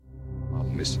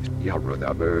Miss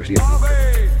Yarroda Bertie.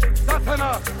 Ave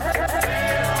Satanas!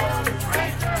 Hail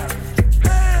Satan!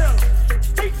 Hail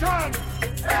Satan!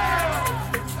 Hail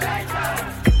Satan!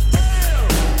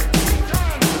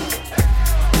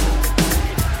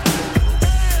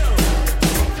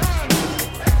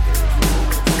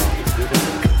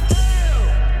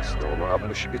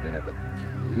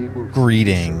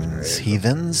 Greetings,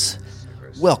 heathens.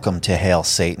 Welcome to Hail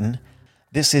Satan.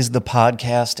 This is the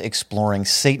podcast exploring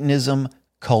Satanism,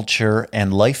 culture,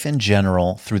 and life in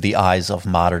general through the eyes of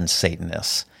modern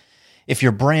Satanists. If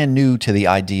you're brand new to the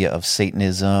idea of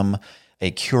Satanism,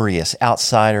 a curious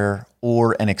outsider,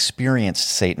 or an experienced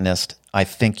Satanist, I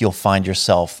think you'll find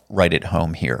yourself right at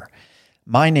home here.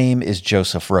 My name is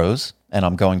Joseph Rose, and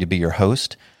I'm going to be your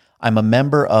host. I'm a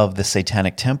member of the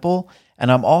Satanic Temple,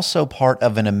 and I'm also part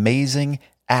of an amazing,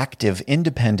 active,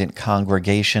 independent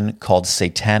congregation called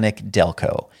Satanic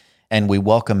Delco, and we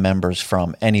welcome members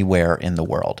from anywhere in the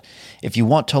world. If you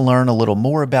want to learn a little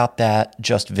more about that,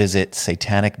 just visit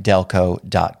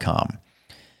satanicdelco.com.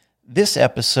 This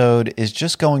episode is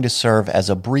just going to serve as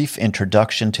a brief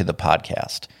introduction to the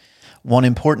podcast. One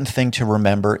important thing to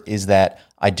remember is that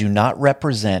I do not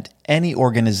represent any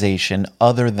organization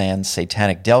other than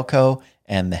Satanic Delco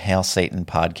and the Hail Satan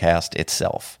podcast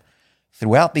itself.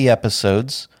 Throughout the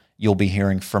episodes, you'll be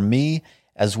hearing from me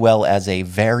as well as a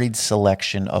varied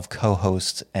selection of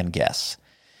co-hosts and guests.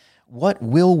 What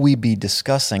will we be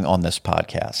discussing on this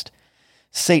podcast?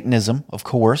 Satanism, of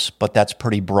course, but that's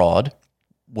pretty broad.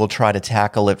 We'll try to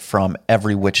tackle it from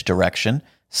every which direction.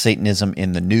 Satanism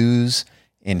in the news,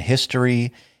 in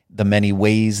history, the many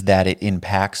ways that it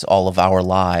impacts all of our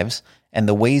lives, and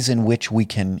the ways in which we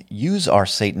can use our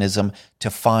Satanism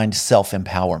to find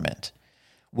self-empowerment.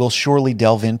 We'll surely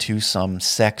delve into some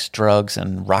sex, drugs,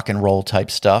 and rock and roll type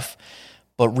stuff,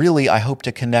 but really I hope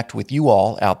to connect with you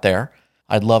all out there.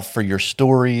 I'd love for your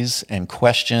stories and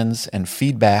questions and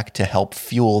feedback to help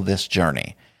fuel this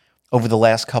journey. Over the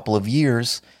last couple of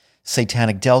years,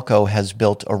 Satanic Delco has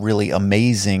built a really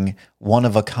amazing,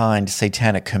 one-of-a-kind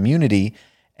satanic community,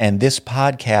 and this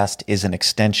podcast is an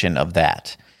extension of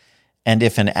that. And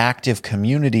if an active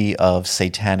community of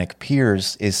satanic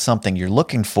peers is something you're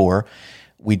looking for,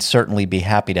 we'd certainly be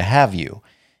happy to have you.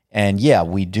 And yeah,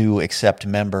 we do accept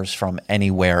members from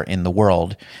anywhere in the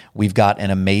world. We've got an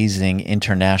amazing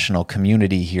international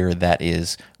community here that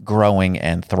is growing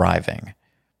and thriving.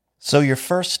 So your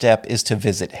first step is to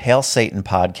visit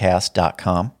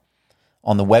hailsatanpodcast.com.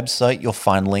 On the website, you'll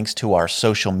find links to our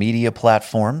social media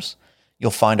platforms. You'll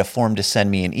find a form to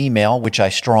send me an email, which I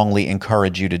strongly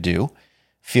encourage you to do.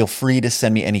 Feel free to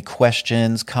send me any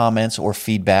questions, comments, or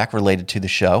feedback related to the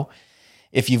show.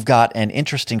 If you've got an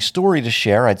interesting story to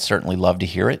share, I'd certainly love to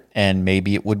hear it, and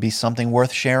maybe it would be something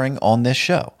worth sharing on this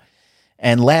show.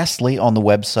 And lastly, on the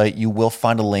website, you will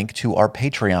find a link to our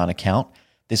Patreon account.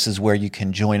 This is where you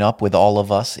can join up with all of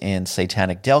us in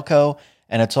Satanic Delco,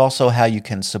 and it's also how you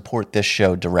can support this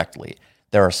show directly.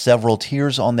 There are several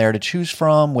tiers on there to choose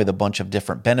from with a bunch of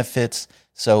different benefits,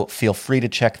 so feel free to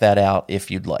check that out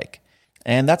if you'd like.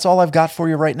 And that's all I've got for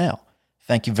you right now.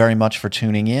 Thank you very much for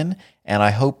tuning in, and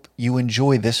I hope you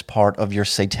enjoy this part of your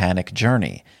satanic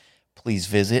journey. Please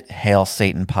visit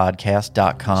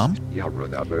hailsatanpodcast.com,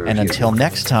 and until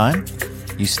next time,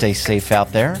 you stay safe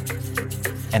out there,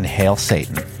 and hail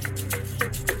Satan.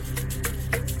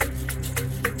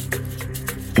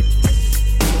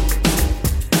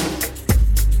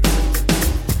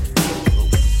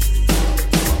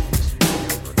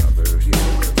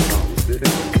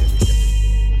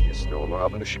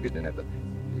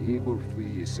 He will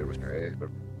free